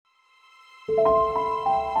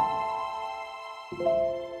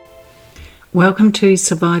Welcome to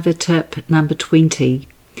Survivor Tip number 20.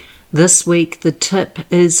 This week the tip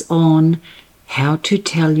is on how to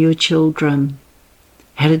tell your children.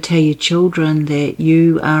 How to tell your children that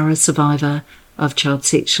you are a survivor of child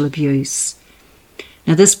sexual abuse.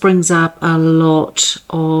 Now this brings up a lot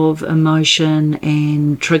of emotion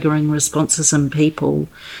and triggering responses in people,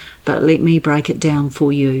 but let me break it down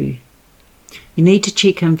for you. You need to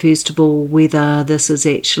check in first of all whether this is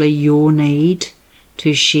actually your need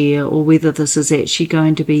to share or whether this is actually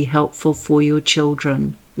going to be helpful for your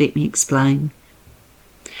children. Let me explain.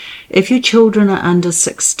 If your children are under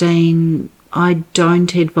 16, I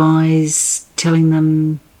don't advise telling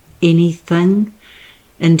them anything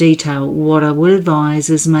in detail. What I would advise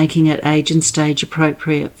is making it age and stage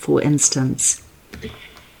appropriate. For instance,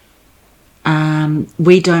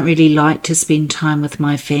 we don't really like to spend time with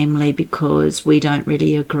my family because we don't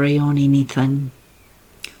really agree on anything.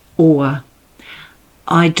 Or,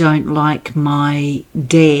 I don't like my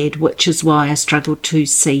dad, which is why I struggle to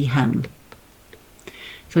see him.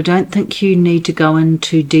 So I don't think you need to go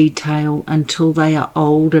into detail until they are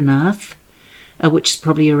old enough, which is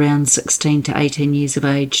probably around 16 to 18 years of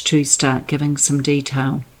age, to start giving some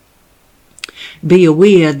detail. Be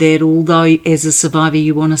aware that although as a survivor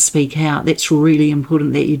you want to speak out, that's really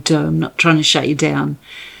important that you do. I'm not trying to shut you down.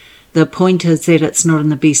 The point is that it's not in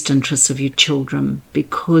the best interests of your children,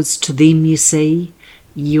 because to them, you see,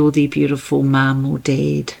 you're their beautiful mum or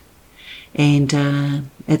dad,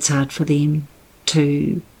 and it's hard for them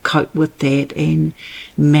to cope with that and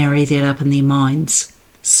marry that up in their minds.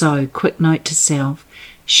 So, quick note to self,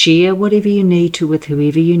 share whatever you need to with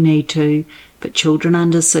whoever you need to, but children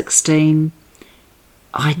under 16,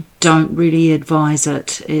 I don't really advise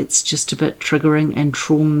it. It's just a bit triggering and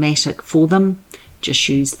traumatic for them. Just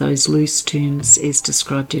use those loose terms as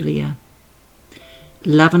described earlier.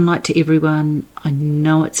 Love and light to everyone. I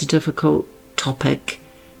know it's a difficult topic,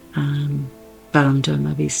 but I'm doing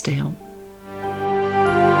my best to help.